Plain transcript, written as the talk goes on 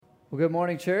Well, good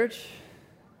morning, church.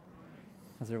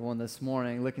 How's everyone this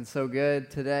morning? Looking so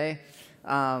good today.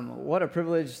 What a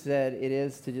privilege that it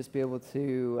is to just be able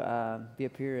to be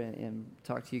up here and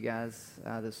talk to you guys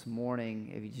this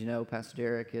morning. If you know, Pastor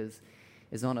Derek is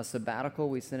on a sabbatical.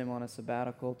 We sent him on a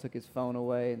sabbatical, took his phone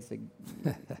away and said,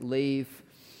 leave.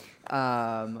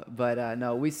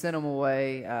 No, we sent him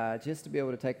away just to be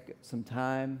able to take some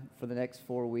time for the next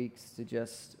 4 weeks to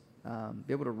just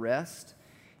be able to rest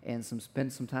and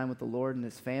spend some time with the Lord and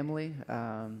His family.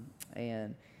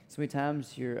 And so many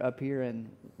times you're up here, and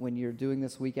when you're doing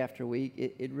this week after week,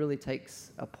 it really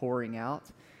takes a pouring out.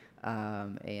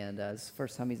 It's the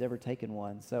first time he's ever taken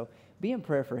one. So be in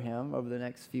prayer for him over the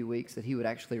next few weeks that he would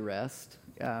actually rest.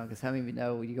 Because how many of you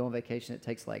know when you go on vacation, it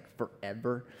takes like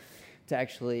forever to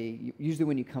actually, usually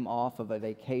when you come off of a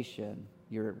vacation,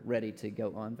 you're ready to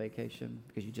go on vacation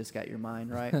because you just got your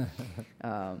mind right.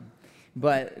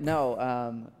 But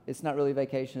no, it's not really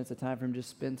vacation. It's a time for him to just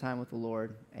spend time with the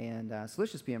Lord. And so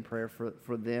let's just be in prayer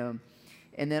for them.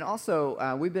 And then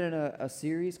also, we've been in a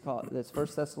series called that's 1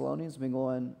 Thessalonians. We've been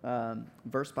going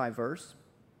verse by verse.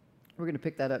 We're going to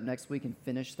pick that up next week and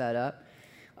finish that up.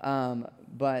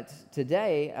 But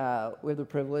today, we have the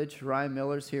privilege, Ryan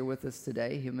Miller's here with us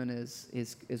today. Him and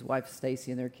his wife,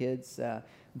 Stacy, and their kids.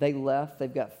 They left.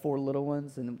 They've got 4 little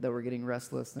ones, and they were getting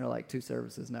restless, and they're like 2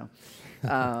 services now.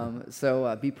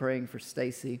 So be praying for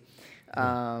Stacy.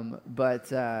 We're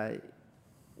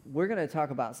going to talk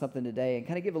about something today and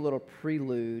kind of give a little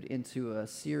prelude into a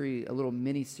little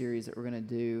mini-series that we're going to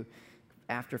do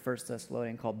after 1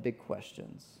 Thessalonians called Big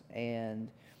Questions. And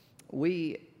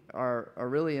we are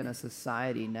really in a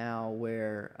society now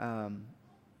where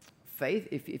faith,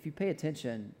 if you pay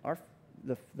attention,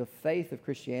 the faith of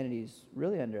Christianity is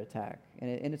really under attack,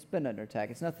 and it's been under attack.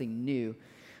 It's nothing new.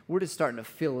 We're just starting to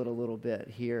feel it a little bit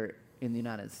here in the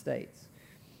United States.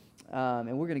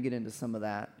 And we're going to get into some of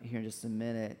that here in just a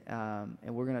minute.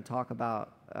 And we're going to talk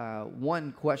about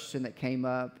one question that came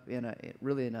up in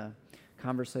a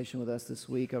conversation with us this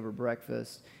week over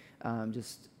breakfast,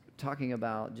 just talking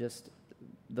about just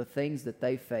the things that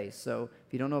they face. So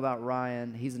if you don't know about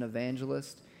Ryan, he's an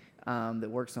evangelist that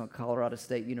works on Colorado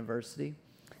State University,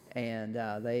 and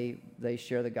they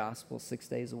share the gospel 6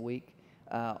 days a week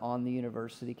on the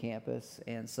university campus.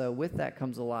 And so with that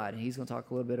comes a lot, and he's going to talk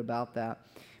a little bit about that.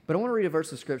 But I want to read a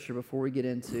verse of Scripture before we get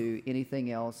into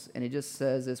anything else, and it just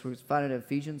says this. We're finding it in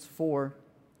Ephesians 4,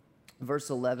 verse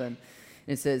 11.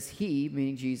 And it says, He,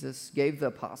 meaning Jesus, gave the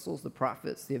apostles, the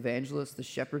prophets, the evangelists, the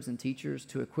shepherds, and teachers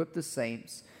to equip the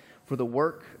saints for the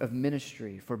work of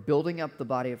ministry, for building up the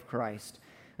body of Christ,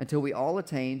 until we all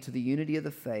attain to the unity of the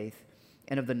faith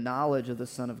and of the knowledge of the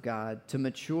Son of God, to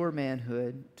mature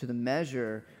manhood, to the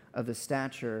measure of the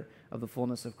stature of the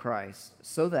fullness of Christ,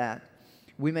 so that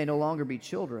we may no longer be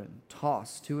children,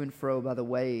 tossed to and fro by the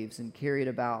waves and carried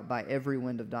about by every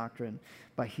wind of doctrine,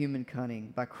 by human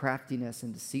cunning, by craftiness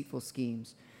and deceitful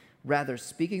schemes. Rather,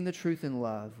 speaking the truth in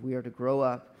love, we are to grow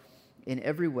up in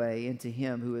every way into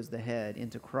Him who is the head,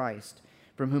 into Christ,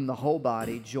 from whom the whole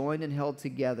body, joined and held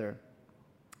together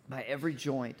by every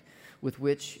joint with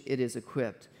which it is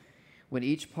equipped, when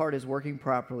each part is working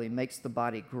properly, makes the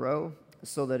body grow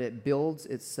so that it builds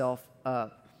itself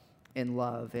up in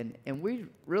love. And we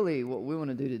really, what we want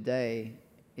to do today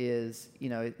is,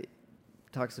 it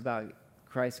talks about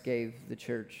Christ gave the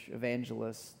church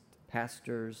evangelists,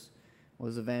 pastors. Well,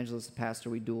 as evangelist and pastor,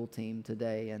 we dual team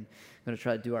today, and I'm going to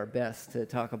try to do our best to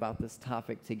talk about this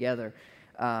topic together.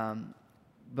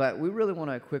 But we really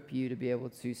want to equip you to be able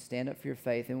to stand up for your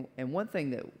faith. And one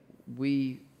thing that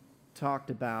we talked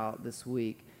about this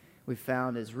week, we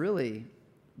found is really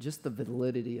just the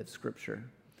validity of Scripture.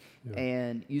 Yeah.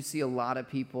 And you see a lot of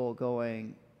people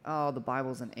going, oh, the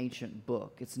Bible's an ancient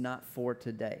book. It's not for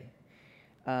today.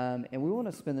 And we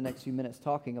want to spend the next few minutes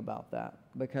talking about that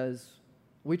because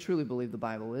we truly believe the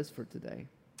Bible is for today.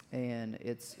 And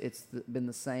it's been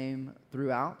the same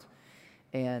throughout.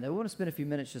 And I want to spend a few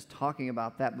minutes just talking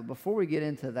about that. But before we get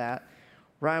into that,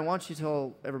 Ryan, why don't you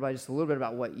tell everybody just a little bit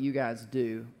about what you guys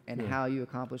do and how you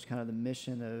accomplish kind of the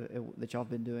mission that y'all have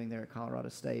been doing there at Colorado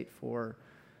State for,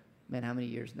 man, how many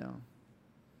years now?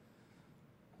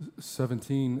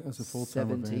 17 as a full-time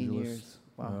 17 evangelist. Years.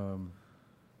 Wow.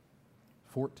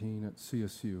 14 at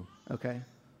CSU. Okay.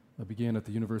 I began at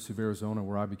the University of Arizona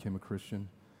where I became a Christian.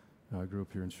 I grew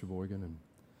up here in Sheboygan and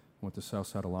went to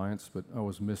Southside Alliance, but I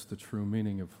always missed the true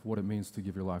meaning of what it means to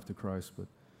give your life to Christ. But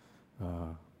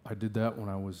I did that when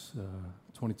I was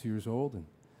 22 years old,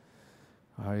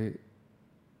 and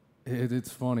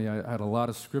it's funny. I had a lot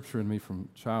of Scripture in me from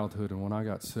childhood, and when I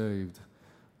got saved,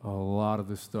 a lot of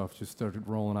this stuff just started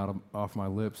rolling off my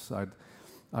lips. I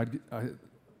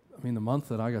mean, the month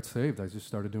that I got saved, I just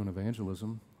started doing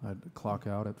evangelism. I'd clock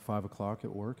out at 5 o'clock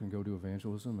at work and go do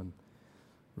evangelism, and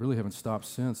really haven't stopped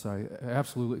since. I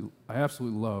absolutely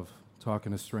love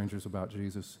talking to strangers about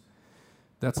Jesus.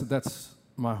 That's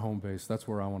my home base. That's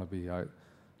where I want to be. How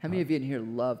many of you in here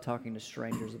love talking to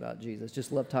strangers about Jesus?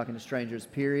 Just love talking to strangers,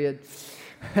 period.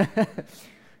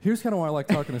 Here's kind of why I like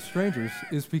talking to strangers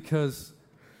is because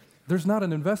there's not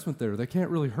an investment there. They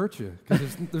can't really hurt you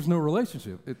because there's no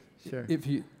relationship. Sure. If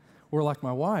you, or like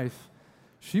my wife,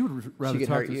 she would rather she could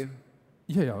talk hurt to you.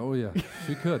 Yeah, oh yeah,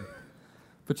 she could.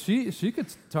 But she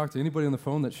could talk to anybody on the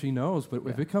phone that she knows, but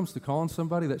if it comes to calling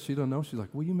somebody that she don't know, she's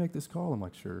like, will you make this call? I'm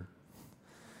like, sure.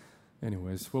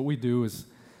 Anyways, what we do is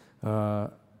I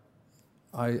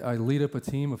lead up a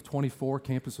team of 24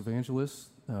 campus evangelists.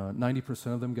 90%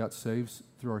 of them got saved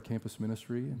through our campus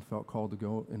ministry and felt called to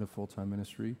go into full-time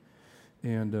ministry.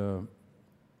 And,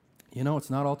 it's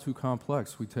not all too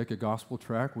complex. We take a gospel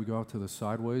track, we go out to the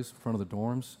sideways, in front of the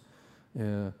dorms,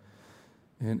 and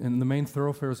in the main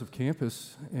thoroughfares of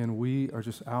campus, and we are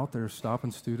just out there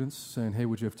stopping students, saying, hey,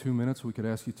 would you have 2 minutes? We could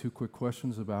ask you 2 quick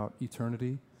questions about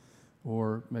eternity,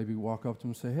 or maybe walk up to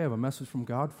them and say, hey, I have a message from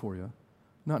God for you.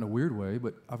 Not in a weird way,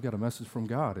 but I've got a message from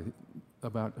God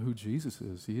about who Jesus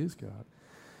is. He is God.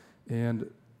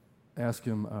 And ask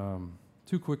him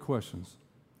 2 quick questions.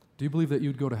 Do you believe that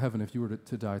you'd go to heaven if you were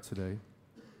to die today?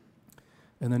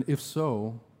 And then if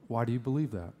so, why do you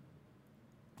believe that?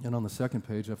 And on the second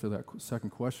page, after that second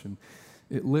question,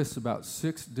 it lists about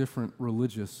 6 different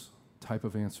religious type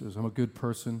of answers. I'm a good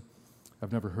person.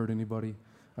 I've never hurt anybody.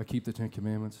 I keep the 10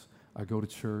 Commandments. I go to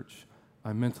church.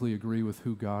 I mentally agree with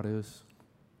who God is.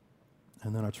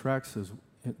 And then our track says,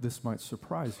 this might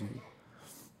surprise you,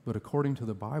 but according to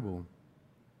the Bible,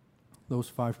 those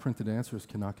 5 printed answers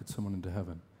cannot get someone into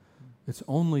heaven. It's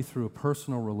only through a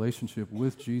personal relationship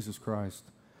with Jesus Christ,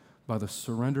 by the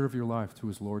surrender of your life to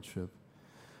his lordship.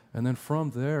 And then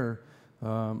from there,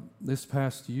 this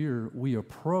past year, we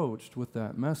approached with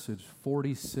that message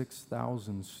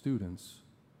 46,000 students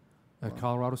at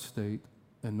Colorado State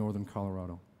and Northern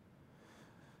Colorado.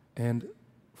 And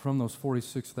from those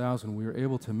 46,000, we were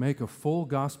able to make a full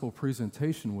gospel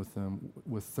presentation with them,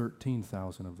 with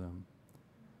 13,000 of them.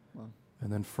 Wow.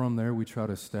 And then from there, we try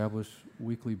to establish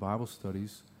weekly Bible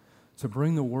studies to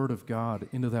bring the Word of God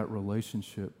into that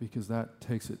relationship, because that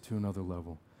takes it to another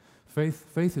level.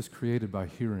 Faith is created by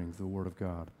hearing the Word of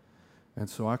God. And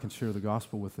so I can share the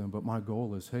gospel with them, but my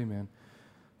goal is, hey, man,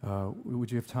 would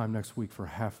you have time next week for a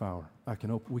half hour?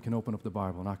 We can open up the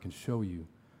Bible, and I can show you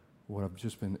what I've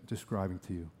just been describing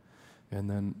to you. And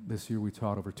then this year we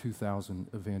taught over 2,000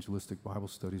 evangelistic Bible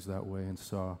studies that way, and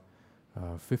saw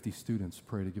 50 students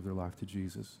pray to give their life to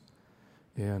Jesus.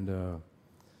 And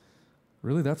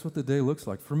really that's what the day looks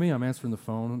like. For me, I'm answering the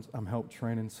phone. I'm help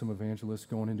training some evangelists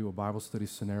going into a Bible study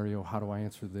scenario. How do I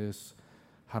answer this?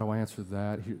 How do I answer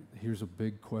that? Here's a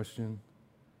big question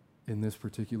in this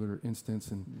particular instance,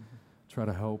 and try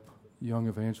to help young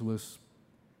evangelists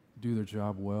do their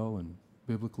job well and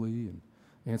biblically and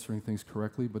answering things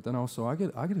correctly. But then also I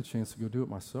get a chance to go do it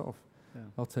myself. Yeah.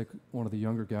 I'll take one of the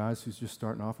younger guys who's just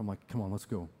starting off. I'm like, come on, let's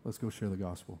go share the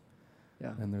gospel.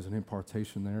 Yeah. And there's an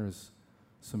impartation there as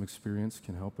some experience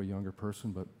can help a younger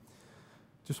person. But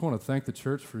just want to thank the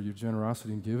church for your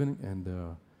generosity in giving,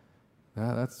 and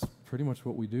that's pretty much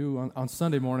what we do. On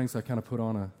Sunday mornings, I kind of put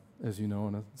on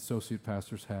an associate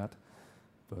pastor's hat,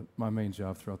 but my main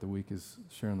job throughout the week is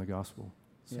sharing the gospel.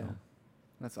 So. Yeah,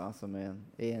 that's awesome, man.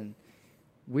 And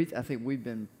I think we've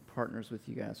been partners with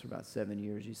you guys for about 7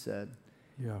 years, you said.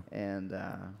 Yeah. And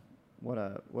what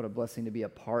a blessing to be a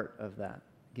part of that.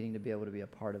 Getting to be able to be a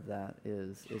part of that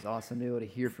is awesome. To be able to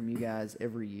hear from you guys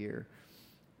every year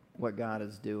what God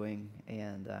is doing,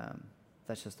 and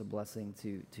that's just a blessing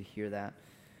to hear that.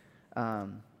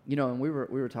 And we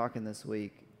were talking this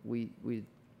week. We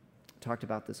talked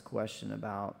about this question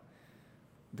about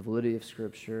the validity of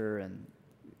Scripture, and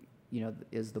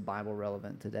is the Bible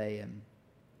relevant today? And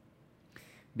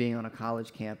being on a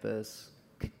college campus,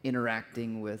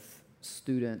 interacting with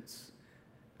students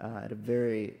at a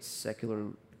very secular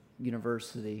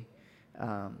university,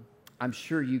 I'm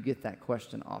sure you get that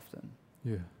question often.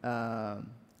 Yeah.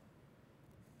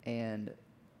 And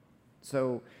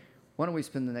so why don't we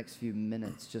spend the next few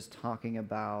minutes just talking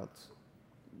about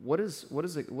what is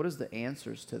the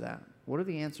answers to that? What are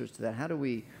the answers to that? How do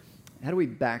we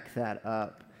back that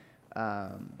up?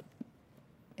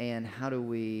 And how do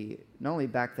we not only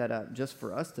back that up just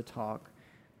for us to talk,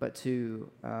 but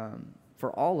for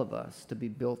all of us to be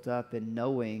built up in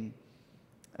knowing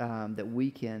that we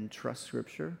can trust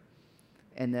Scripture,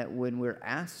 and that when we're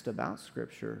asked about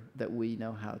Scripture, that we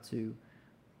know how to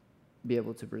be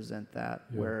able to present that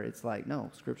Yeah. where it's like, no,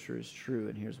 Scripture is true,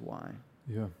 and here's why.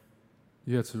 Yeah.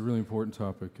 Yeah, it's a really important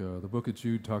topic. The book of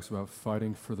Jude talks about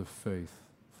fighting for the faith,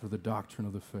 for the doctrine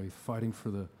of the faith, fighting for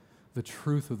the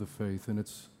truth of the faith, and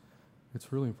it's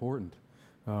really important.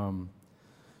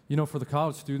 For the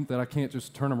college student that I can't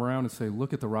just turn them around and say,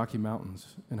 look at the Rocky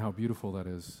Mountains and how beautiful that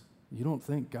is. You don't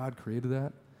think God created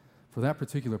that? For that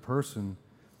particular person,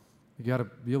 you got to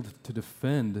be able to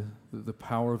defend the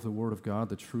power of the Word of God,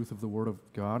 the truth of the Word of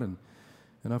God, and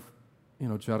I've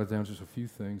jotted down just a few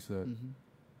things that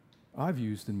I've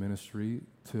used in ministry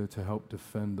to help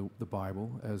defend the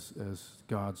Bible as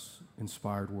God's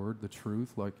inspired word, the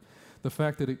truth, like the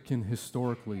fact that it can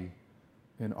historically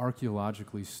and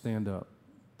archaeologically stand up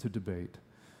to debate.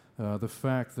 The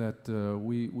fact that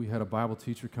we had a Bible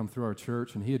teacher come through our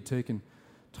church, and he had taken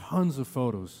tons of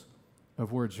photos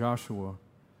of where Joshua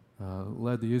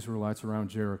led the Israelites around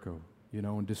Jericho,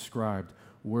 and described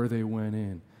where they went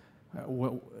in,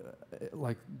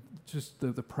 just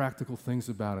the practical things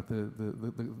about it,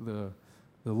 the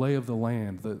lay of the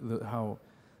land, how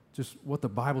just what the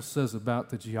Bible says about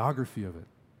the geography of it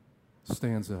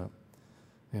stands up.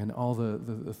 And all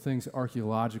the things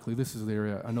archaeologically, this is the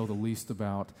area I know the least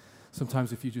about.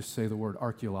 Sometimes if you just say the word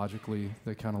archaeologically,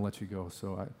 they kind of let you go.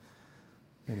 So I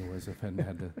haven't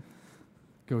had to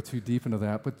go too deep into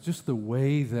that. But just the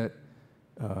way that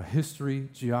history,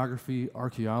 geography,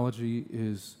 archaeology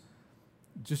is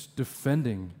just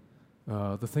defending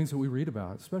the things that we read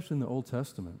about, especially in the Old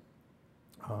Testament.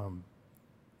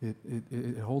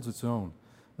 It holds its own.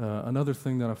 Another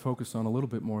thing that I focus on a little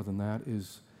bit more than that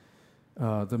is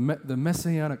the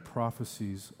messianic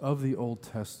prophecies of the Old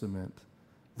Testament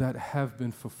that have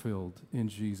been fulfilled in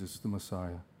Jesus, the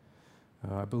Messiah.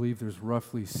 I believe there's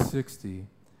roughly 60.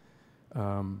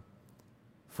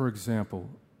 For example,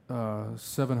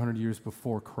 700 years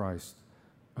before Christ,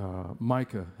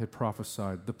 Micah had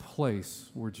prophesied the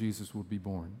place where Jesus would be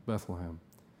born, Bethlehem.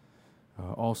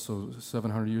 Also,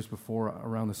 700 years before,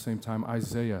 around the same time,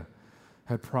 Isaiah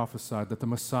had prophesied that the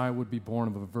Messiah would be born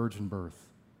of a virgin birth.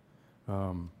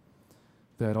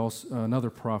 That also another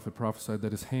prophet prophesied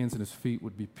that his hands and his feet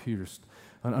would be pierced.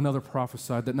 Another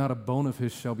prophesied that not a bone of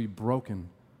his shall be broken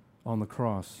on the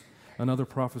cross. Another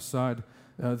prophesied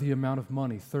the amount of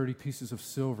money, 30 pieces of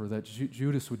silver, that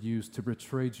Judas would use to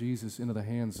betray Jesus into the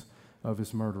hands of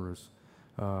his murderers.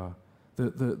 The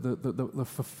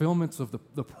fulfillments of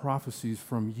the prophecies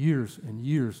from years and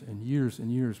years and years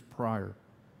and years prior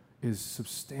is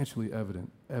substantially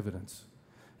evidence.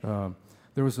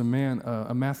 There was a man,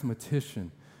 a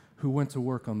mathematician, who went to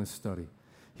work on this study.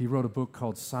 He wrote a book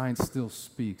called Science Still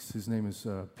Speaks. His name is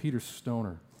Peter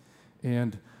Stoner.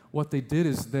 And what they did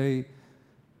is they,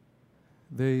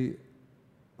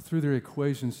 through their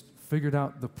equations, figured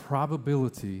out the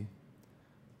probability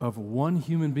of one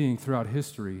human being throughout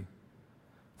history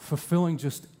fulfilling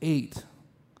just 8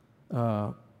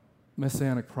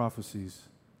 messianic prophecies,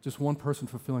 just one person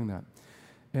fulfilling that.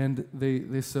 And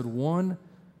they said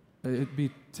it'd be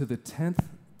to the 10th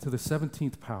to the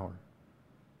 17th power.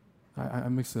 I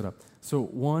mixed it up. So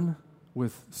 1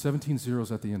 with 17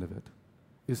 zeros at the end of it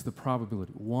is the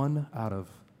probability. 1 out of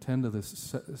 10 to the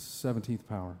 17th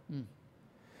power.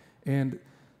 And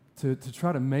to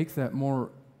try to make that more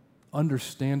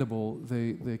understandable,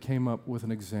 they came up with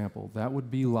an example. That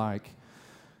would be like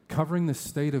covering the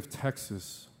state of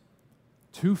Texas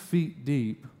 2 feet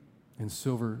deep in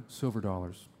silver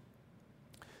dollars,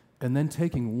 and then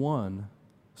taking one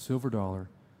silver dollar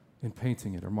and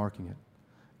painting it or marking it,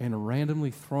 and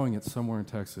randomly throwing it somewhere in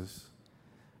Texas,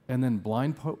 and then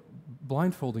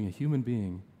blindfolding a human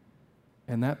being,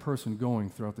 and that person going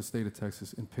throughout the state of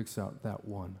Texas and picks out that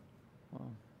one.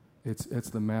 Wow. It's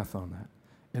the math on that.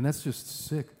 And that's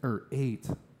just 8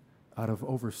 out of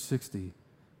over 60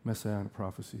 messianic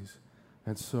prophecies.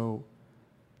 And so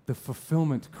the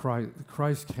fulfillment,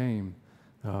 Christ came,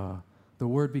 the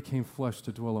Word became flesh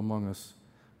to dwell among us,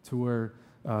 to where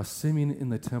Simeon in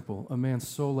the temple, a man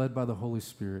so led by the Holy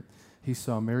Spirit, he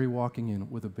saw Mary walking in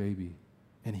with a baby,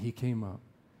 and he came up.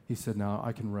 He said, now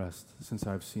I can rest since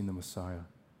I've seen the Messiah.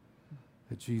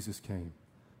 That Jesus came,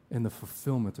 and the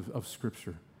fulfillment of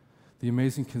Scripture, the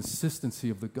amazing consistency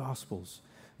of the Gospels,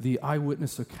 the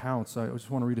eyewitness accounts. I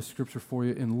just want to read a scripture for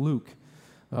you in Luke.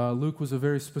 Luke was a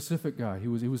very specific guy. He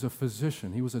was a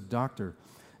physician. He was a doctor.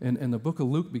 And the book of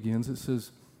Luke begins, it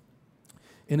says,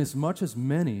 inasmuch as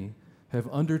many have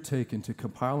undertaken to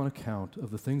compile an account of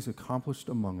the things accomplished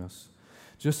among us,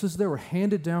 just as they were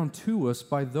handed down to us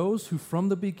by those who from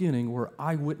the beginning were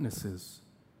eyewitnesses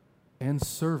and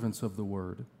servants of the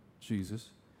word, Jesus,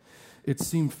 it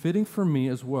seemed fitting for me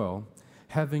as well,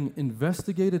 having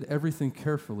investigated everything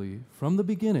carefully from the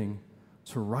beginning,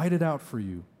 to write it out for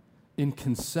you in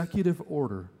consecutive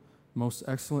order, most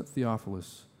excellent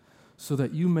Theophilus, so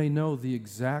that you may know the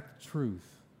exact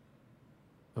truth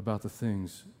about the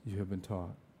things you have been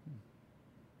taught.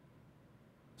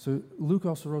 So Luke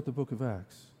also wrote the book of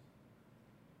Acts.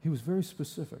 He was very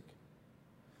specific.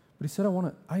 But he said,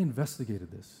 I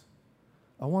investigated this.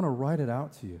 I want to write it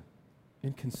out to you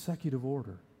in consecutive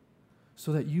order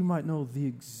so that you might know the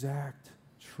exact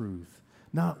truth.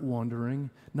 Not wondering,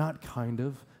 not kind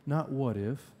of, not what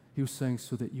if. He was saying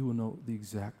so that you will know the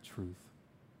exact truth.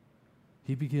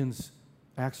 He begins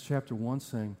Acts chapter 1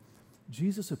 saying,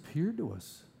 Jesus appeared to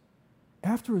us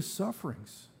after his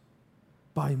sufferings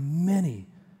by many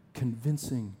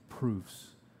convincing proofs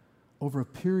over a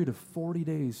period of 40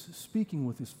 days, speaking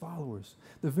with his followers,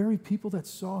 the very people that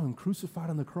saw him crucified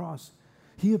on the cross.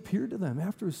 He appeared to them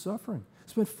after his suffering,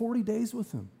 spent 40 days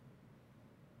with them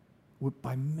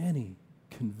by many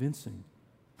convincing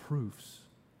proofs.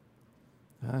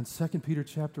 In 2 Peter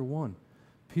chapter 1,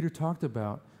 Peter talked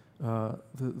about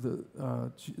the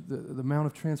Mount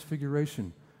of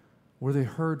Transfiguration, where they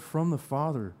heard from the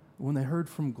Father, when they heard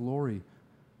from glory,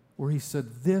 where he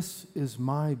said, "This is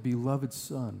my beloved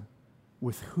Son,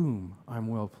 with whom I'm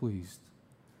well pleased."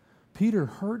 Peter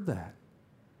heard that.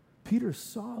 Peter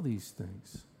saw these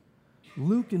things.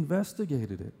 Luke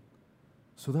investigated it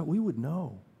so that we would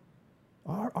know.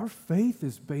 Our faith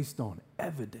is based on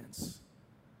evidence.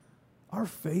 Our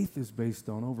faith is based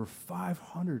on over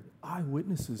 500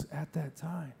 eyewitnesses at that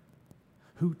time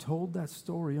who told that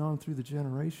story on through the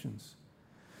generations.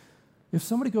 If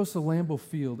somebody goes to Lambeau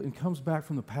Field and comes back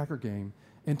from the Packer game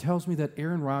and tells me that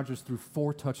Aaron Rodgers threw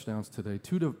 4 touchdowns today,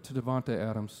 2 to Devontae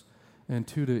Adams and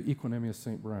 2 to Equanimeous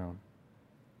St. Brown,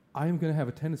 I am going to have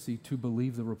a tendency to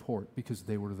believe the report because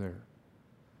they were there.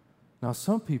 Now,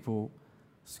 some people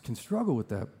can struggle with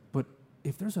that, but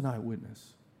if there's an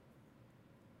eyewitness,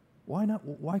 why not?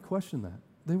 Why question that?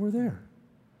 They were there.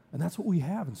 And that's what we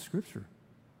have in Scripture,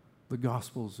 the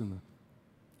Gospels and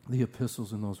the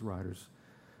epistles and those writers.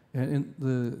 And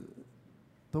the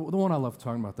one I love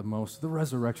talking about the most, the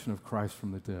resurrection of Christ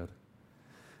from the dead.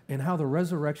 And how the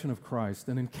resurrection of Christ,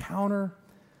 an encounter,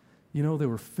 they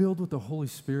were filled with the Holy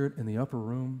Spirit in the upper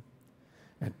room,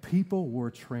 and people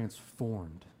were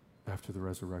transformed after the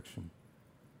resurrection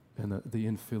and the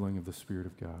infilling of the Spirit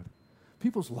of God.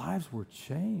 People's lives were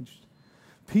changed.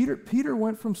 Peter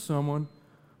went from someone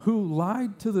who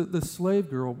lied to the slave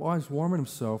girl while he was warming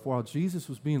himself, while Jesus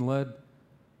was being led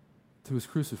to his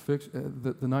crucifixion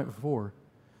the night before.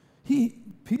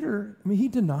 Peter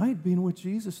denied being with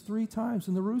Jesus 3 times,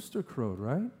 and the rooster crowed,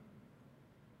 right?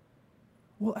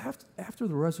 Well, after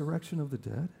the resurrection of the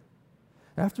dead,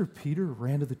 after Peter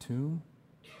ran to the tomb,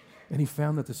 and he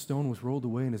found that the stone was rolled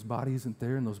away and his body isn't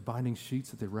there, and those binding sheets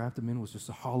that they wrapped him in was just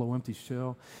a hollow, empty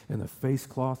shell, and the face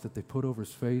cloth that they put over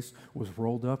his face was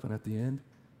rolled up and at the end.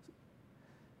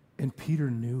 And Peter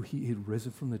knew he had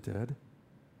risen from the dead.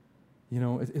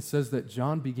 It says that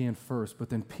John began first, but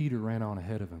then Peter ran on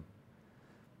ahead of him.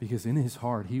 Because in his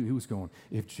heart, he was going,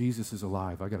 if Jesus is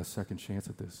alive, I got a second chance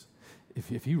at this.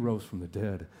 If he rose from the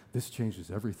dead, this changes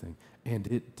everything. And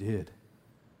it did.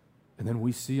 And then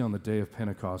we see on the day of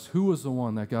Pentecost, who was the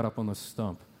one that got up on the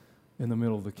stump in the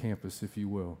middle of the campus, if you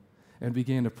will, and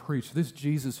began to preach, this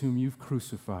Jesus whom you've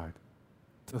crucified,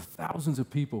 to thousands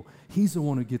of people. He's the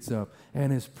one who gets up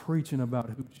and is preaching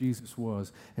about who Jesus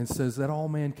was and says that all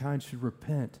mankind should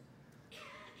repent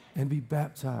and be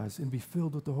baptized and be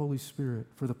filled with the Holy Spirit,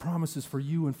 for the promises for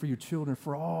you and for your children,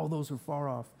 for all those who are far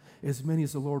off, as many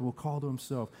as the Lord will call to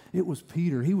himself. It was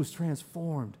Peter. He was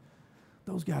transformed.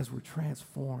 Those guys were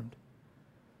transformed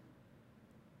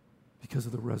because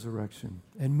of the resurrection.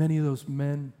 And many of those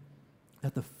men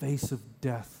at the face of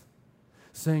death,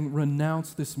 saying,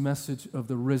 renounce this message of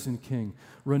the risen King.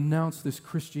 Renounce this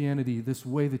Christianity, this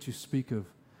way that you speak of.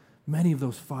 Many of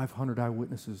those 500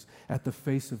 eyewitnesses at the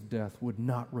face of death would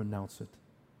not renounce it.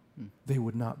 They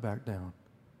would not back down.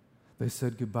 They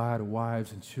said goodbye to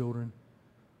wives and children.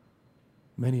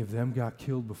 Many of them got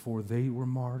killed before they were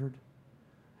martyred,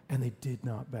 and they did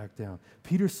not back down.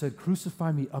 Peter said,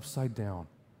 crucify me upside down.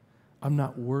 I'm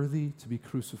not worthy to be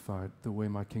crucified the way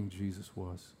my King Jesus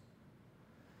was.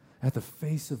 At the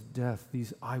face of death,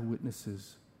 these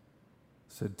eyewitnesses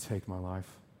said, take my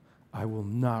life. I will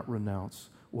not renounce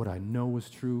what I know is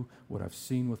true, what I've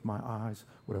seen with my eyes,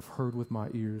 what I've heard with my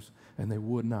ears, and they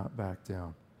would not back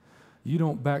down. You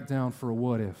don't back down for a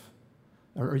what if,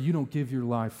 or you don't give your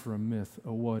life for a myth,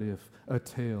 a what if, a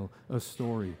tale, a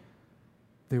story.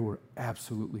 They were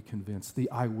absolutely convinced. The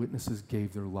eyewitnesses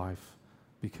gave their life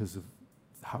because of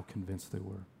how convinced they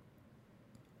were.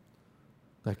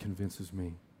 that convinces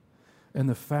me. And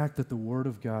the fact that the Word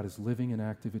of God is living and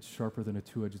active, it's sharper than a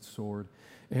two-edged sword,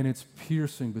 and it's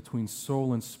piercing between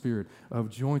soul and spirit, of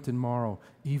joint and marrow,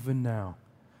 even now.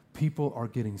 People are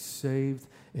getting saved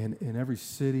in every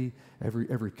city,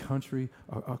 every country,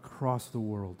 across the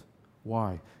world.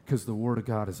 Why? Because the Word of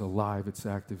God is alive, it's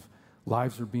active.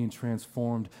 Lives are being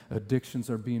transformed, addictions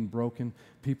are being broken,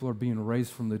 people are being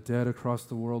raised from the dead across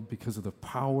the world because of the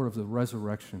power of the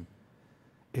resurrection.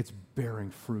 It's bearing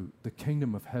fruit. The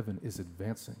kingdom of heaven is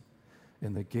advancing,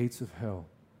 and the gates of hell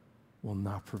will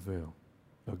not prevail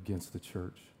against the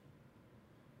church.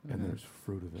 And there's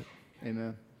fruit of it.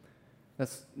 Amen.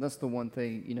 That's the one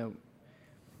thing,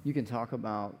 you can talk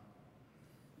about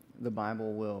the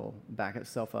Bible will back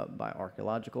itself up by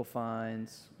archaeological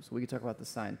finds. So we can talk about the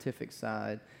scientific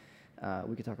side.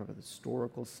 We can talk about the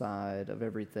historical side of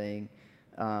everything.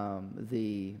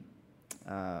 The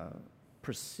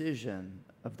precision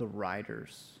of the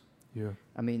writers. Yeah.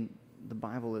 I mean, the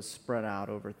Bible is spread out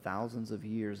over thousands of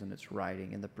years in its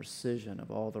writing, and the precision of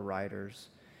all the writers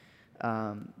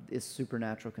is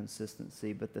supernatural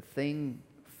consistency. But the thing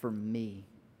for me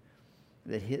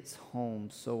that hits home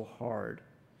so hard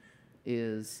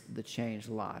is the changed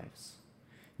lives.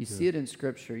 You see it in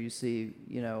Scripture. You see,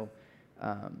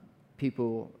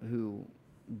 people who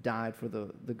died for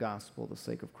the gospel, the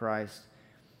sake of Christ.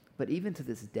 But even to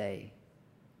this day,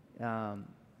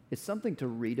 it's something to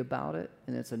read about it,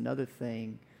 and it's another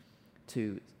thing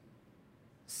to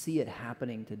see it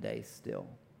happening today still.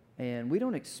 And we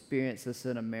don't experience this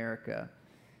in America.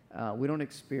 We don't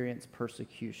experience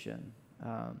persecution.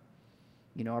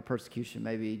 Our persecution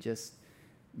may be just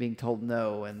being told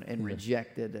no and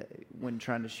rejected when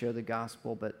trying to share the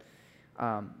gospel. But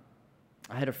I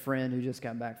had a friend who just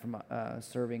got back from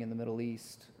serving in the Middle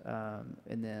East,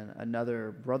 and then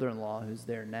another brother-in-law who's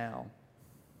there now.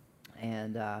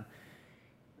 And I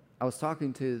was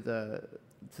talking to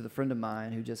the friend of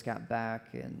mine who just got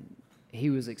back, and he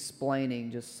was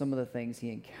explaining just some of the things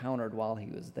he encountered while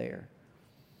he was there.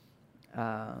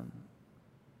 And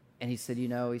he said,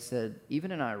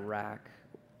 even in Iraq,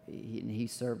 he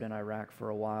served in Iraq for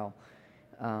a while,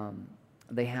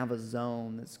 they have a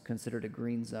zone that's considered a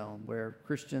green zone where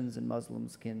Christians and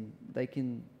Muslims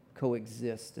can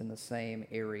coexist in the same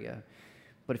area.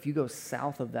 But if you go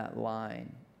south of that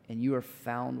line and you are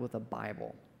found with a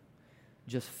Bible,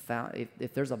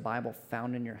 if there's a Bible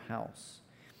found in your house,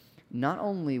 not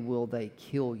only will they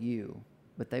kill you,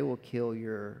 but they will kill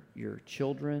your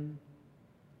children,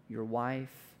 your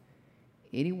wife,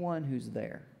 anyone who's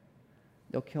there.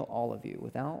 They'll kill all of you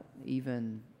without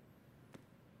even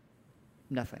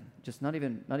nothing, just not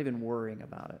even worrying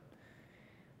about it.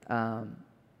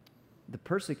 The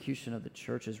persecution of the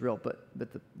church is real, but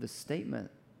the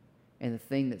statement and the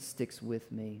thing that sticks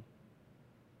with me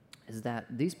is that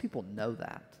these people know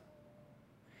that.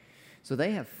 So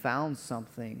they have found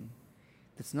something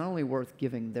that's not only worth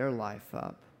giving their life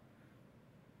up,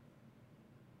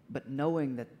 but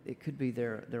knowing that it could be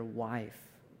their wife,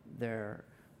 their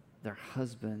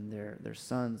husband, their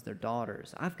sons, their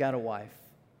daughters. I've got a wife,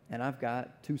 and I've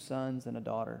got 2 sons and a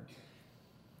daughter.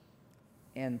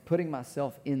 And putting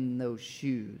myself in those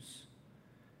shoes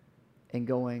and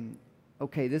going,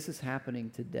 okay, this is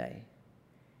happening today.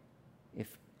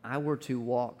 If I were to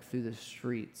walk through the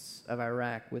streets of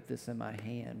Iraq with this in my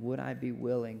hand, would I be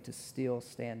willing to still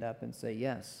stand up and say,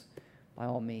 yes, by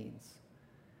all means,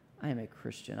 I am a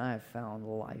Christian. I have found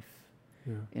life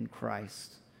in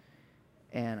Christ.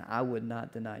 And I would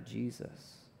not deny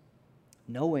Jesus.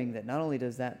 Knowing that not only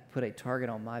does that put a target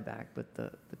on my back, but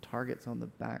the target's on the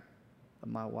back of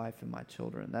my wife and my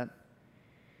children.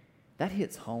 That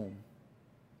hits home.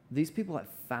 These people have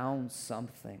found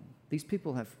something. These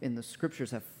people have, in the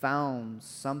Scriptures, have found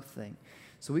something.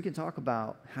 So we can talk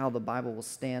about how the Bible will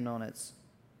stand on its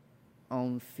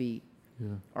own feet,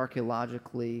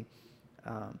 archaeologically,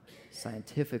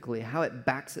 scientifically, how it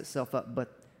backs itself up.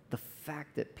 But the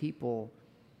fact that people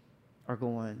are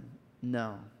going,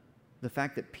 no. The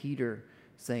fact that Peter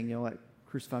saying, you know what,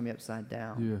 crucify me upside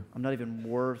down. Yeah. I'm not even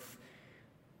worth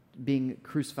being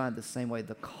crucified the same way.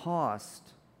 The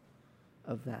cost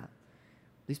of that.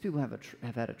 These people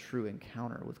have had a true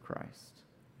encounter with Christ.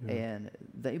 Yeah. And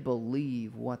they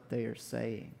believe what they are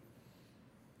saying.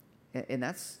 And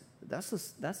that's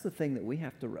the thing that we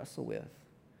have to wrestle with.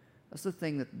 That's the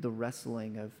thing, that the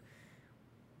wrestling of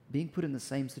being put in the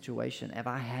same situation. Have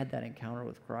I had that encounter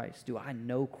with Christ? Do I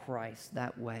know Christ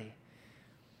that way?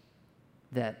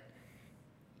 That,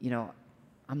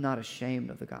 I'm not ashamed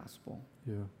of the gospel.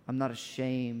 Yeah. I'm not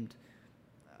ashamed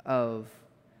of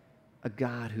a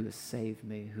God who has saved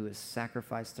me, who has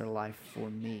sacrificed their life for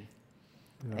me.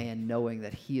 Yeah. and knowing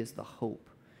that He is the hope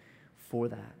for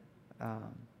that.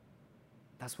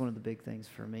 That's one of the big things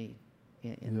for me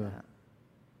in Yeah. that.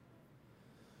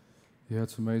 Yeah,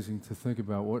 it's amazing to think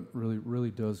about what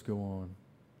really does go on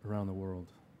around the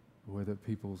world. The way that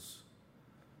people's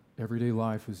everyday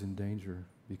life is in danger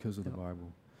because of the Yep.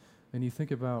 Bible. And you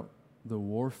think about the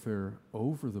warfare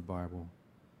over the Bible.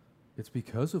 It's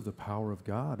because of the power of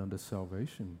God unto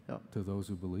salvation Yep. to those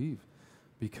who believe.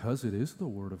 Because it is the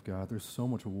Word of God, there's so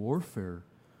much warfare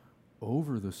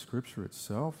over the Scripture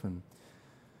itself. And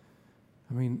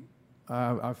I mean,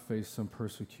 I've faced some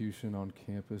persecution on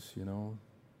campus, you know,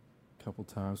 a couple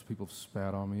times. People have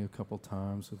spat on me a couple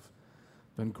times, have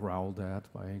been growled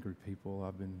at by angry people.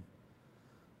 I've been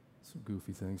some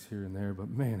goofy things here and there, but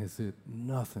man, is it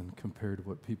nothing compared to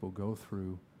what people go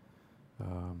through.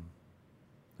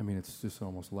 I mean, it's just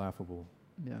almost laughable.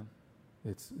 Yeah.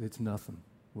 It's nothing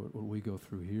what we go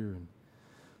through here. And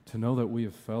to know that we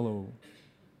have fellow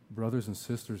brothers and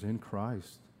sisters in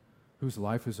Christ whose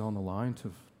life is on the line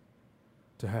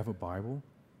to have a Bible,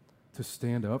 to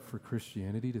stand up for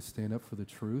Christianity, to stand up for the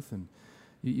truth. And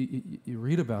you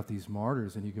read about these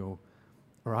martyrs and you go,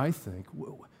 or I think,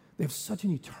 they have such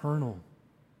an eternal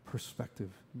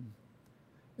perspective.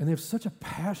 And they have such a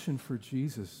passion for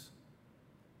Jesus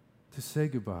to say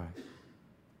goodbye.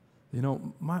 You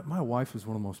know, my wife is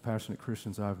one of the most passionate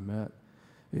Christians I've met.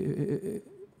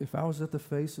 If I was at the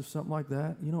face of something like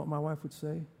that, you know what my wife would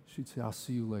say? She'd say, I'll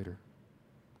see you later.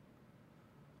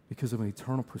 Because of an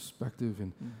eternal perspective.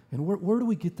 And where do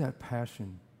we get that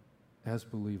passion as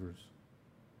believers?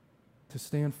 To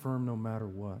stand firm no matter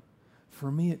what. For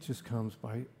me, it just comes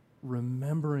by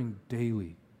remembering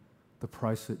daily the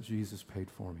price that Jesus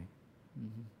paid for me.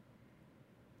 Mm-hmm.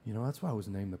 You know, that's why I was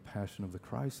named The Passion of the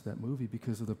Christ, that movie,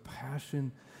 because of the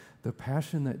passion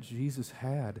that Jesus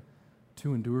had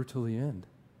to endure till the end.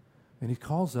 And He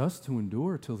calls us to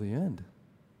endure till the end.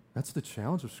 That's the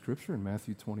challenge of Scripture in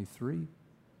Matthew 23,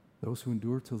 those who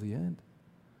endure till the end.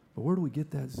 But where do we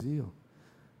get that zeal?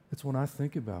 It's when I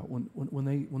think about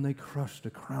when they crushed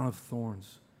a crown of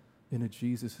thorns into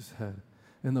Jesus' head,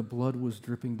 and the blood was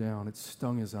dripping down. It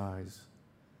stung His eyes.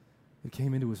 It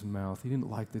came into His mouth. He didn't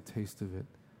like the taste of it.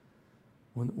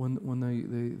 When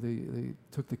they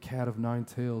took the cat of nine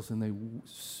tails and they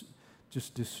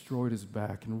just destroyed His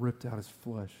back and ripped out His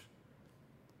flesh.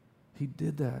 He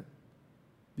did that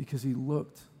because He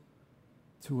looked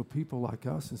to a people like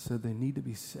us and said they need to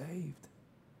be saved.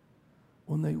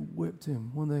 When they whipped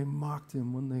Him, when they mocked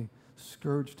Him, when they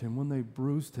scourged Him, when they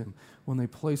bruised Him, when they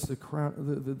placed the crown,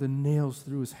 the nails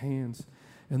through His hands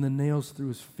and the nails through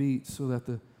His feet so that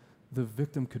the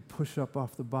victim could push up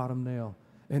off the bottom nail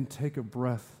and take a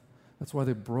breath. That's why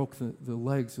they broke the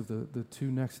legs of the two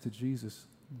next to Jesus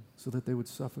so that they would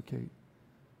suffocate.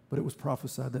 But it was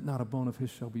prophesied that not a bone of His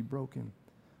shall be broken.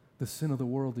 The sin of the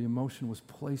world, the emotion was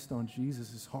placed on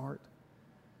Jesus' heart.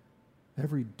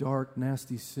 Every dark,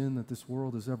 nasty sin that this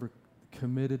world has ever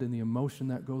committed and the emotion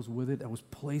that goes with it, that was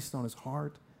placed on His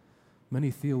heart. Many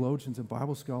theologians and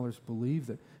Bible scholars believe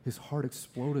that His heart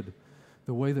exploded.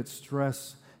 The way that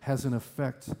stress has an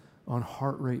effect on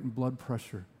heart rate and blood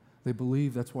pressure. They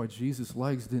believe that's why Jesus'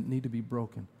 legs didn't need to be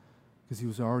broken, because He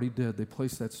was already dead. They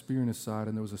placed that spear in His side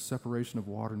and there was a separation of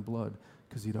water and blood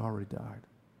because He'd already died.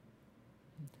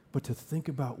 But to think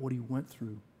about what He went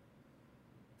through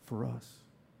for us,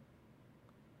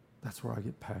 that's where I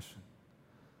get passion.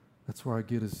 That's where I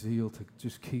get a zeal to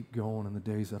just keep going in the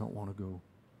days I don't want to go.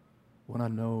 When I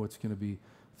know it's going to be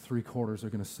 3/4 are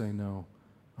going to say no,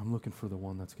 I'm looking for the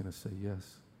one that's going to say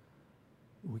yes.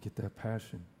 We get that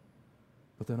passion.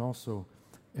 But then also,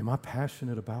 am I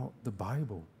passionate about the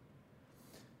Bible?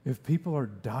 If people are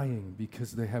dying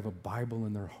because they have a Bible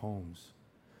in their homes,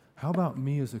 how about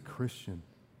me as a Christian?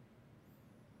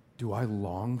 Do I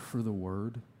long for the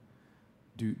Word?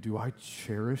 Do I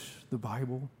cherish the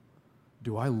Bible?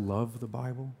 Do I love the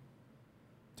Bible?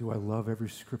 Do I love every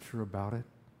scripture about it?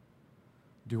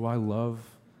 Do I love,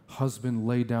 husband,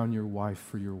 lay down your life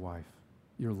for your wife,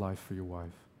 your life for your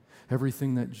wife?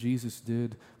 Everything that Jesus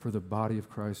did for the body of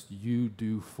Christ, you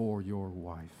do for your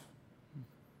wife.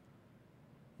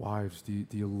 Wives, do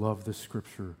you love the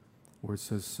scripture where it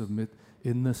says submit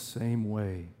in the same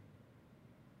way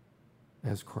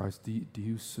as Christ? Do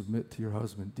you submit to your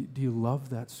husband? Do you love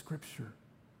that scripture?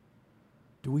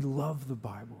 Do we love the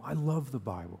Bible? I love the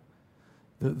Bible.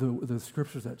 The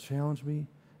scriptures that challenge me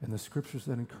and the scriptures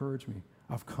that encourage me,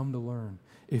 I've come to learn.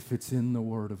 If it's in the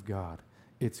Word of God,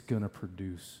 it's going to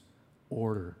produce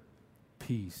order,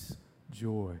 peace,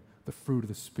 joy, the fruit of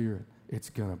the Spirit. It's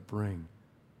going to bring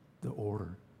the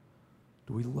order.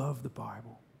 Do we love the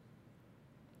Bible?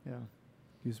 Yeah.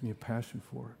 gives me a passion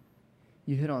for it.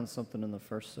 You hit on something in the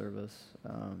first service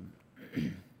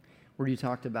where you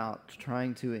talked about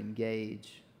trying to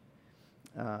engage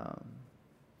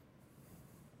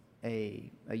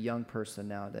a young person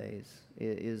nowadays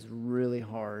is really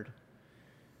hard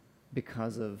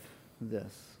because of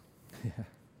this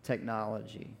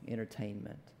technology,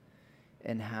 entertainment,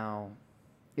 and how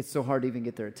it's so hard to even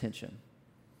get their attention.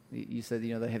 You said,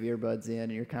 you know, they have earbuds in,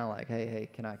 and you're kind of like, hey,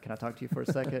 can I talk to you for a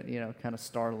second? You know, kind of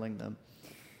startling them.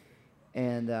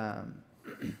 And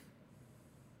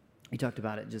you talked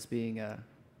about it just being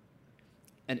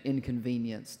an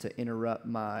inconvenience to interrupt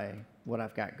what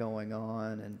I've got going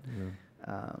on, and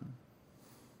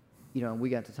you know, and we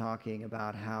got to talking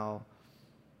about how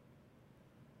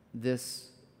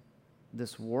this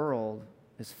world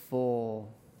is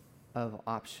full of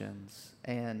options,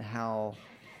 and how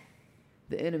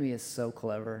the enemy is so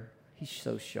clever. He's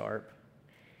so sharp.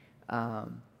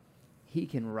 He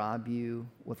can rob you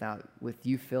with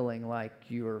you feeling like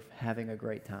you're having a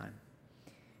great time.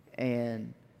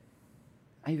 And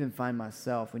I even find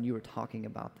myself, when you were talking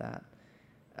about that,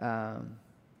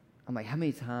 I'm like, how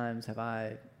many times have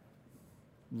I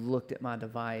looked at my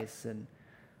device? And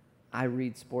I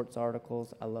read sports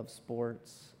articles. I love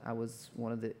sports. I was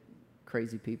one of the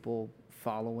crazy people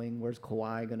following where's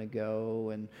Kawhi going to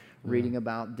go, and reading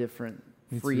about different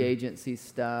free agency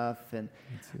stuff. And,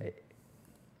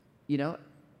 you know,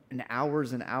 and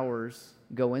hours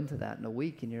go into that in a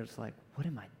week, and you're just like, what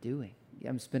am I doing?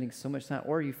 I'm spending so much time.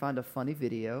 Or you find a funny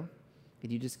video,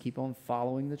 and you just keep on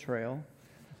following the trail.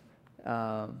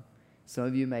 Some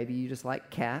of you, maybe you just like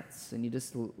cats, and you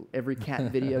just, every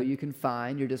cat video you can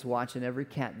find, you're just watching every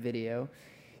cat video.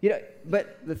 You know,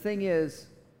 but the thing is,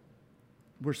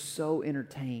 we're so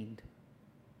entertained.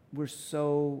 We're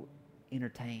so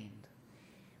entertained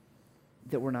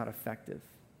that we're not effective.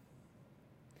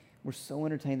 We're so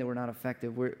entertained that we're not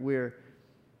effective. We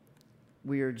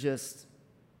are just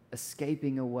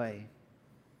escaping away.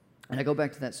 And I go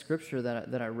back to that scripture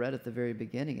that I read at the very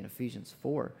beginning in Ephesians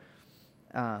 4.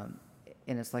 And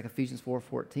it's like Ephesians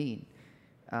 4:14,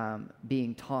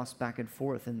 being tossed back and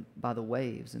forth by the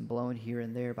waves and blown here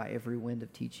and there by every wind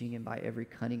of teaching and by every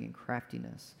cunning and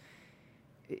craftiness.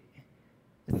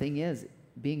 The thing is,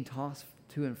 being tossed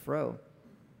to and fro,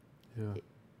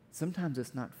 sometimes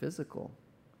it's not physical.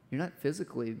 You're not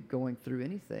physically going through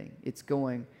anything. It's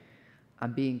going,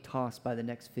 I'm being tossed by the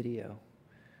next video,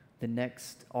 the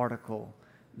next article,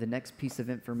 the next piece of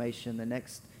information, the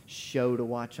next show to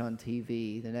watch on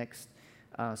TV, the next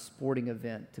sporting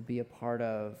event to be a part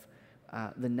of,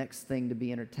 the next thing to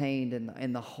be entertained.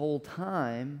 And the whole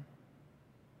time,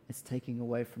 it's taking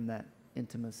away from that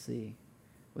intimacy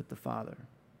with the Father,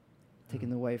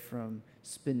 taking away from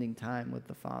spending time with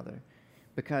the Father.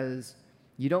 Because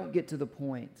you don't get to the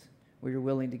point where you're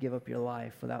willing to give up your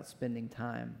life without spending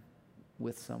time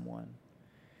with someone.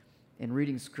 And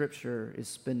reading Scripture is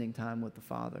spending time with the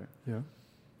Father. Yeah.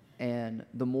 And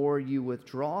the more you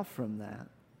withdraw from that,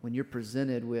 when you're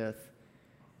presented with,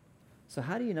 so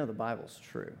how do you know the Bible's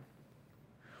true?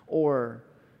 Or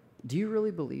do you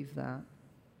really believe that?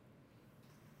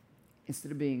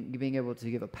 Instead of being able to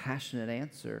give a passionate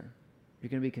answer, you're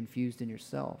going to be confused in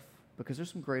yourself, because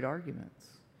there's some great arguments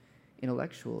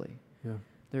intellectually. Yeah.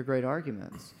 They're great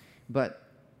arguments. But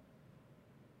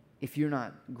if you're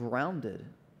not grounded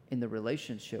in the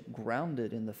relationship,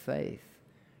 grounded in the faith,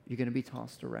 you're going to be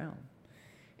tossed around.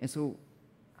 And so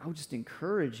I would just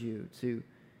encourage you to,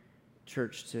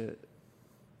 church, to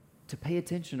pay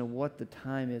attention to what the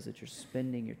time is that you're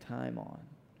spending your time on.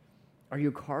 Are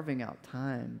you carving out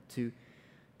time to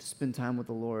spend time with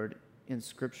the Lord in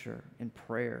Scripture, in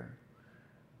prayer?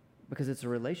 Because it's a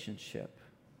relationship.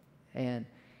 And,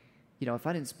 you know, if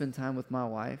I didn't spend time with my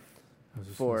wife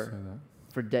for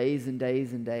days and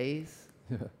days and days,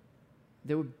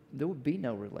 there would be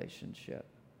no relationship.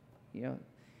 You know,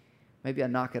 maybe I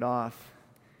knock it off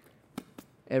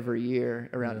every year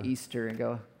around Easter and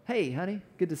go, hey, honey,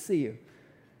 good to see you.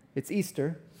 It's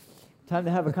Easter. Time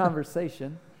to have a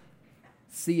conversation.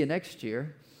 See you next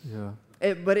year. Yeah.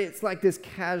 But it's like this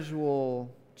casual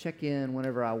check-in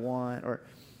whenever I want,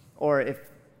 or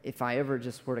if I ever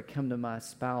just were to come to my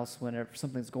spouse whenever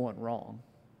something's going wrong.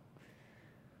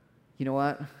 You know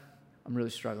what? I'm really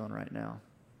struggling right now.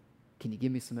 Can you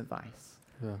give me some advice?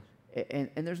 Yeah.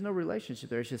 And there's no relationship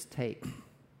there. It's just take.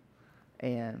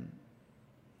 And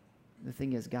the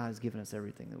thing is, God has given us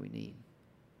everything that we need,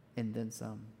 and then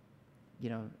some. You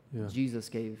know, Jesus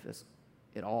gave us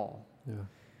it all. Yeah.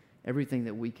 Everything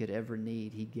that we could ever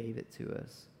need, He gave it to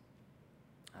us.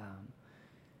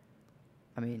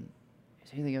 I mean, is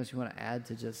there anything else you want to add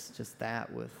to just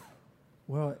that with?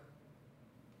 Well,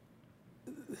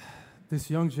 this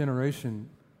young generation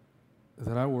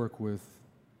that I work with,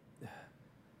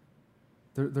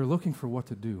 they're looking for what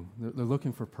to do. They're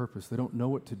looking for purpose. They don't know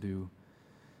what to do.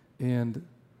 And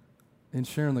in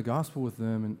sharing the gospel with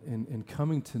them and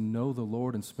coming to know the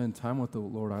Lord and spend time with the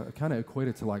Lord, I kind of equate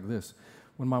it to like this.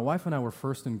 When my wife and I were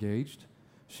first engaged,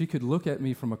 she could look at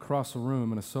me from across a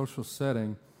room in a social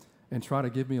setting and try to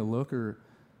give me a look or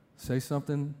say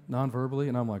something non-verbally,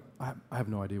 and I'm like, I have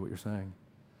no idea what you're saying.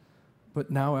 But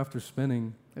now after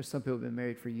spending... There's some people who've been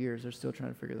married for years. They're still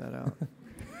trying to figure that out.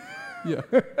 Yeah.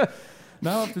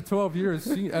 Now after 12 years,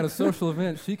 at a social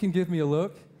event, she can give me a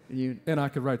look, and I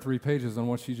could write 3 pages on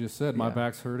what she just said. My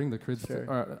back's hurting. The kids,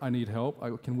 I need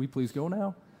help. Can we please go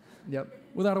now? Yep.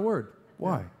 Without a word.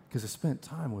 Why? Because I spent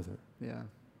time with her. Yeah.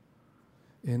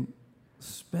 And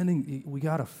we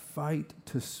got to fight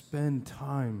to spend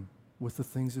time with the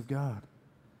things of God,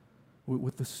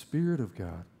 with the Spirit of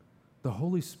God. The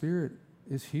Holy Spirit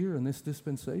is here in this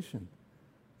dispensation.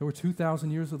 There were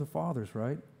 2,000 years of the fathers,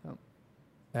 right? Yep.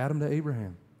 Adam to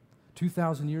Abraham.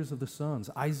 2,000 years of the sons.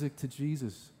 Isaac to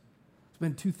Jesus. It's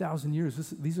been 2,000 years.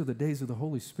 These are the days of the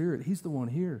Holy Spirit. He's the one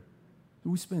here. Do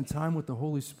we spend time with the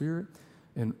Holy Spirit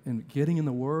and getting in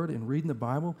the Word and reading the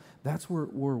Bible? That's where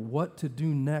what to do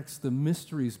next, the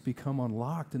mysteries become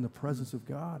unlocked in the presence of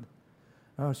God.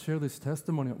 I'll share this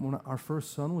testimony. When our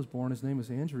first son was born, his name was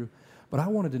Andrew, but I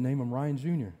wanted to name him Ryan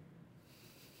Jr.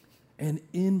 And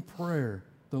in prayer,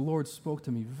 the Lord spoke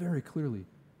to me very clearly,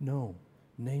 no,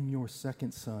 name your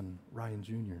second son Ryan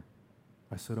Jr.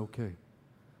 I said, okay.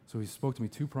 So he spoke to me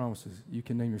 2 promises. You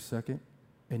can name your second,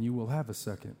 and you will have a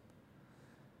second.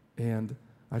 And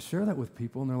I share that with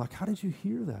people, and they're like, how did you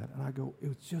hear that? And I go,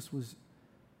 it just was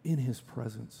in his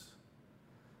presence.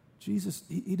 Jesus,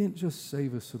 he didn't just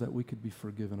save us so that we could be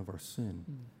forgiven of our sin.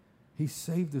 He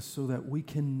saved us so that we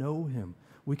can know him.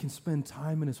 We can spend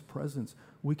time in his presence.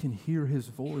 We can hear his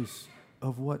voice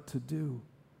of what to do.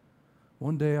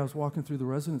 One day I was walking through the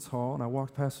residence hall, and I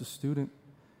walked past a student,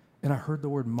 and I heard the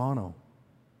word mono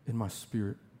in my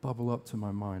spirit bubble up to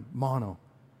my mind. Mono.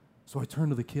 So I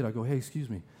turned to the kid. I go, hey, excuse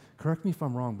me. Correct me if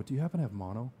I'm wrong, but do you happen to have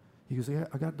mono? He goes, yeah,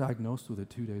 I got diagnosed with it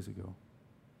 2 days ago.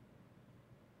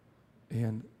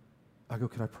 And I go,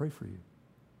 could I pray for you?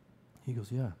 He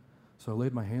goes, yeah. So I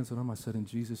laid my hands on him. I said, in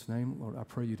Jesus' name, Lord, I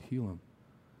pray you'd heal him.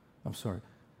 I'm sorry.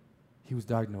 He was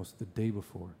diagnosed the day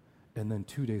before. And then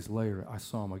 2 days later, I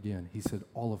saw him again. He said,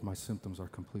 all of my symptoms are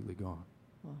completely gone.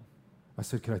 Wow. I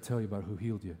said, could I tell you about who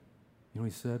healed you? You know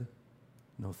what he said?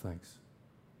 No thanks.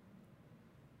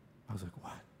 I was like,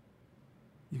 what?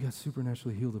 You got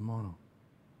supernaturally healed of mono.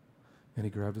 And he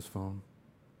grabbed his phone.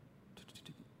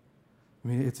 I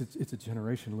mean, it's a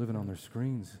generation living on their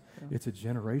screens. Yeah. It's a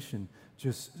generation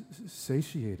just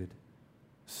satiated,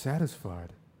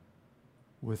 satisfied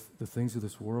with the things of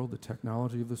this world, the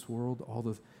technology of this world.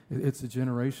 It's a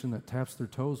generation that taps their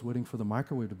toes waiting for the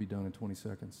microwave to be done in 20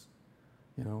 seconds.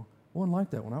 You know, wasn't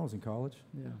like that when I was in college.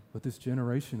 Yeah. But this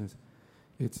generation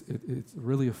it's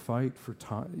really a fight for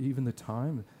time, even the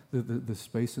time, the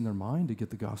space in their mind to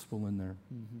get the gospel in there.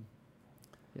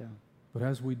 Mm-hmm. Yeah. But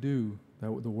as we do,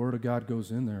 the Word of God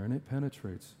goes in there and it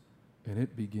penetrates and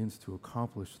it begins to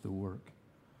accomplish the work.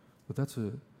 But there's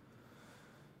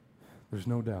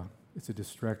no doubt, it's a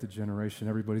distracted generation.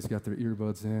 Everybody's got their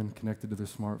earbuds in, connected to their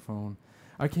smartphone.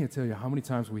 I can't tell you how many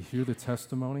times we hear the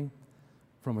testimony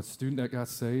from a student that got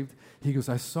saved. He goes,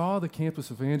 I saw the campus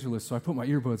evangelist, so I put my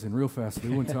earbuds in real fast so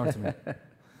they wouldn't talk to me.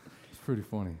 It's pretty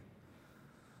funny.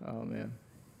 Oh, man.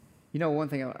 You know, one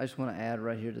thing I just want to add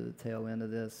right here to the tail end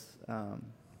of this, and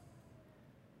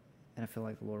I feel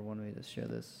like the Lord wanted me to share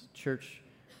this. Church,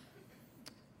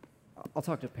 I'll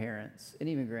talk to parents and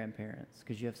even grandparents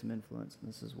because you have some influence in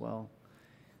this as well.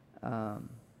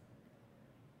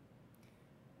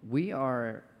 We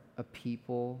are a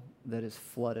people that is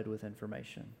flooded with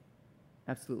information,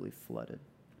 absolutely flooded.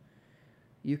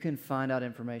 You can find out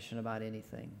information about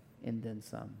anything and then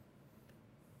some.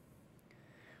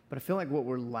 But I feel like what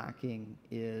we're lacking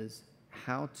is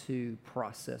how to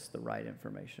process the right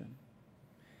information.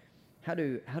 How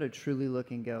to truly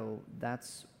look and go,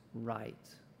 that's right.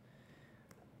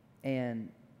 And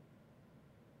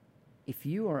if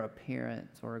you are a parent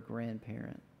or a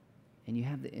grandparent and you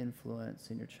have the influence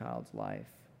in your child's life,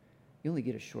 you only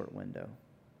get a short window,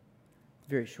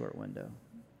 very short window.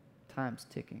 Time's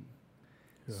ticking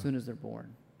as soon as they're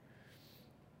born.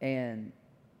 And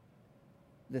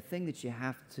the thing that you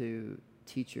have to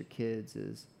teach your kids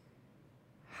is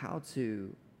how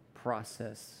to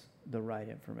process the right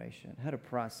information, how to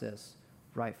process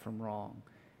right from wrong,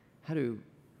 how to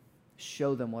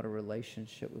show them what a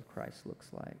relationship with Christ looks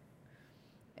like.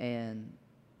 And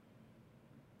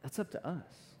that's up to us.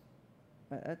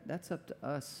 That's up to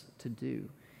us to do.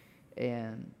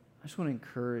 And I just want to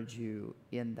encourage you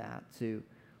in that to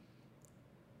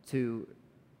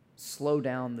slow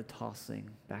down the tossing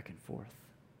back and forth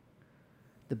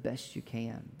the best you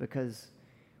can, because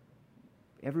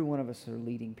every one of us are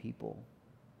leading people.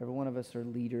 Every one of us are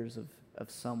leaders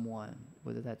of someone,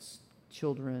 whether that's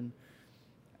children,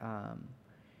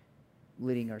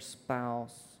 leading our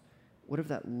spouse, whatever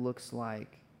that looks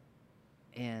like.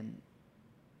 And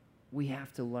we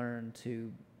have to learn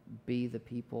to be the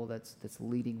people that's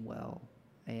leading well,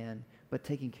 but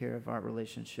taking care of our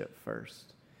relationship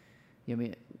first. You know, I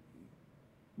mean,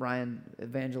 Ryan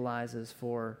evangelizes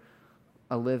for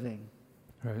a living.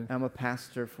 Right. I'm a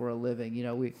pastor for a living. You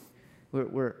know,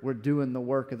 we're doing the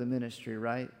work of the ministry,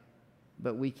 right?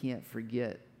 But we can't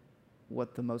forget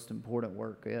what the most important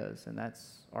work is, and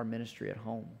that's our ministry at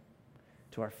home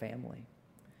to our family.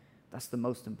 That's the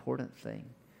most important thing.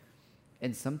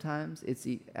 And sometimes it's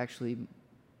actually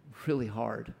really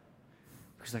hard,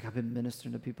 because like I've been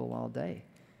ministering to people all day.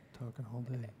 Talking all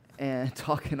day. And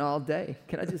talking all day.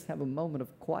 Can I just have a moment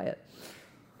of quiet?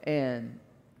 And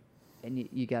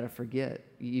you got to forget.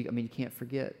 You can't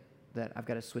forget that I've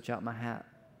got to switch out my hat.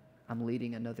 I'm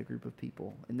leading another group of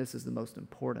people, and this is the most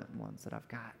important ones that I've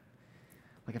got.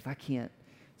 Like if I can't,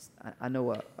 I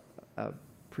know a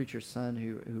preacher's son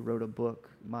who wrote a book,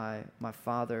 my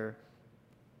father,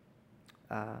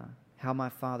 How My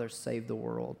Father Saved the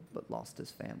World but Lost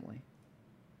His Family.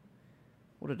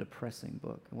 What a depressing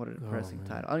book, and what a depressing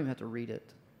title. I don't even have to read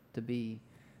it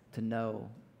to know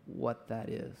what that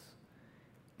is.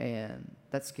 And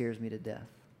that scares me to death.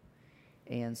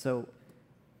 And so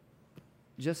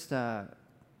I just want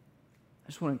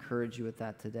to encourage you with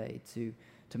that today to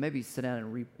maybe sit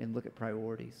down and look at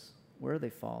priorities. Where are they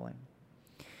falling?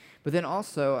 But then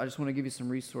also, I just want to give you some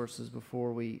resources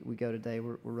before we go today.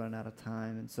 We're running out of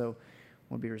time, and so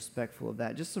I want to be respectful of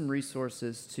that. Just some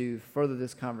resources to further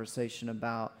this conversation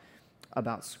about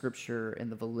Scripture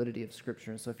and the validity of Scripture.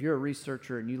 And so if you're a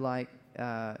researcher and you like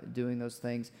doing those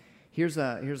things, here's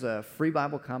a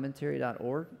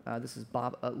freebiblecommentary.org. This is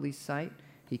Bob Utley's site.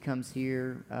 He comes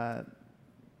here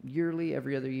yearly,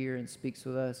 every other year, and speaks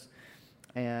with us.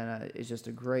 And is just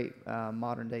a great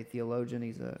modern-day theologian.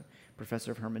 He's a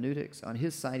professor of hermeneutics. On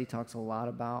his site, he talks a lot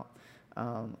about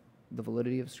the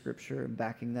validity of Scripture and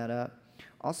backing that up.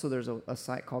 Also, there's a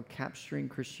site called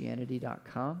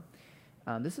capturingchristianity.com.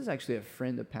 This is actually a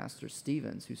friend of Pastor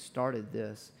Stevens who started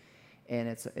this, and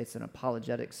it's an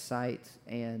apologetics site,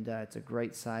 and it's a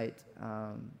great site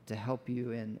to help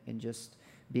you in just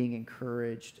being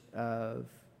encouraged of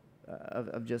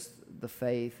just the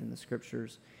faith and the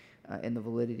Scriptures and the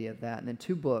validity of that. And then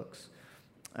 2 books.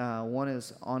 One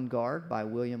is On Guard by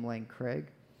William Lane Craig,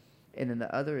 and then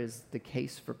the other is The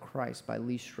Case for Christ by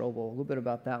Lee Strobel. A little bit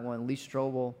about that one. Lee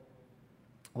Strobel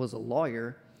was a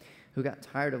lawyer who got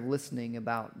tired of listening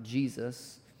about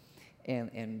Jesus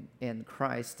and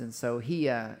Christ, and so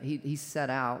he set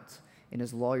out in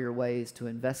his lawyer ways to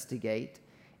investigate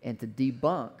and to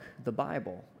debunk the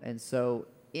Bible. And so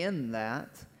in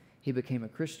that, he became a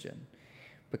Christian,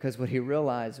 because what he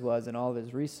realized was, in all of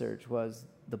his research, was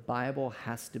the Bible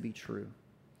has to be true.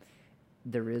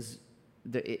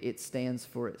 It stands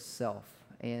for itself.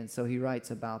 And so he writes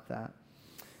about that.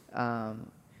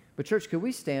 But church, could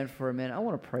we stand for a minute? I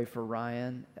want to pray for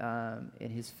Ryan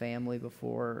and his family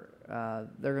before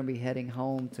they're going to be heading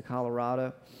home to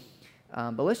Colorado.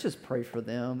 But let's just pray for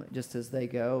them just as they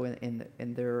go in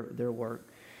their work.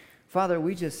 Father,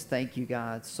 we just thank you,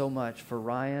 God, so much for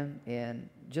Ryan and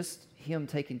just him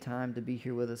taking time to be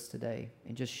here with us today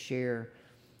and just share,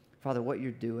 Father, what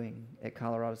you're doing at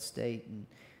Colorado State and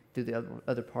through the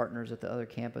other partners at the other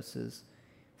campuses.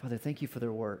 Father, thank you for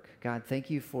their work. God, thank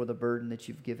you for the burden that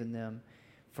you've given them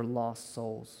for lost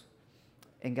souls.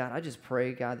 And God, I just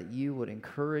pray, God, that you would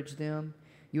encourage them.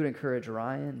 You would encourage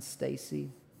Ryan and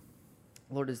Stacy.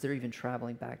 Lord, as they're even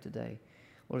traveling back today,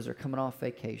 Lord, as they're coming off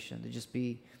vacation, to just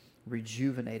be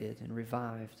rejuvenated and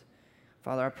revived.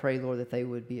 Father, I pray, Lord, that they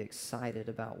would be excited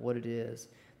about what it is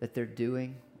that they're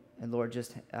doing. And Lord,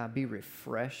 just be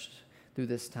refreshed through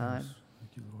this time. Yes.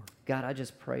 Thank you, Lord. God, I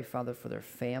just pray, Father, for their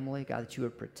family. God, that you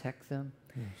would protect them.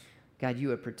 Yes. God, you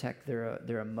would protect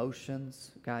their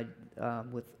emotions. God,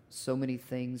 with so many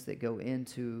things that go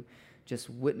into just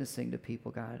witnessing to people,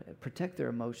 God, protect their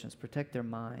emotions, protect their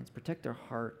minds, protect their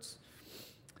hearts.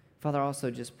 Father, I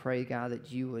also just pray, God,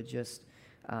 that you would just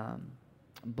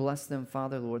bless them,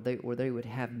 Father, Lord, where they would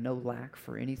have no lack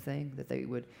for anything,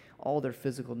 that all their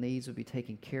physical needs would be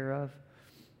taken care of.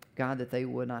 God, that they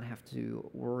would not have to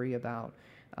worry about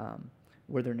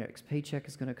where their next paycheck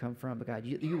is going to come from. But God,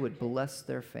 you would bless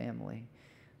their family,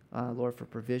 Lord, for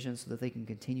provision so that they can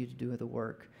continue to do the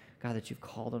work, God, that you've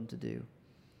called them to do.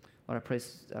 Lord,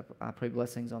 I pray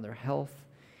blessings on their health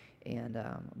and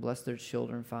bless their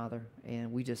children, Father.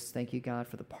 And we just thank you, God,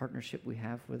 for the partnership we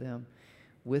have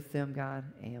with them, God.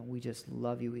 And we just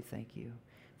love you. We thank you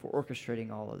for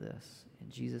orchestrating all of this. In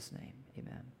Jesus' name,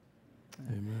 amen.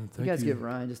 Amen. Thank you guys give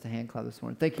Ryan just a hand clap this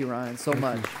morning. Thank you, Ryan, so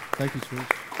much. Thank you, church.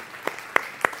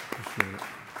 Appreciate it.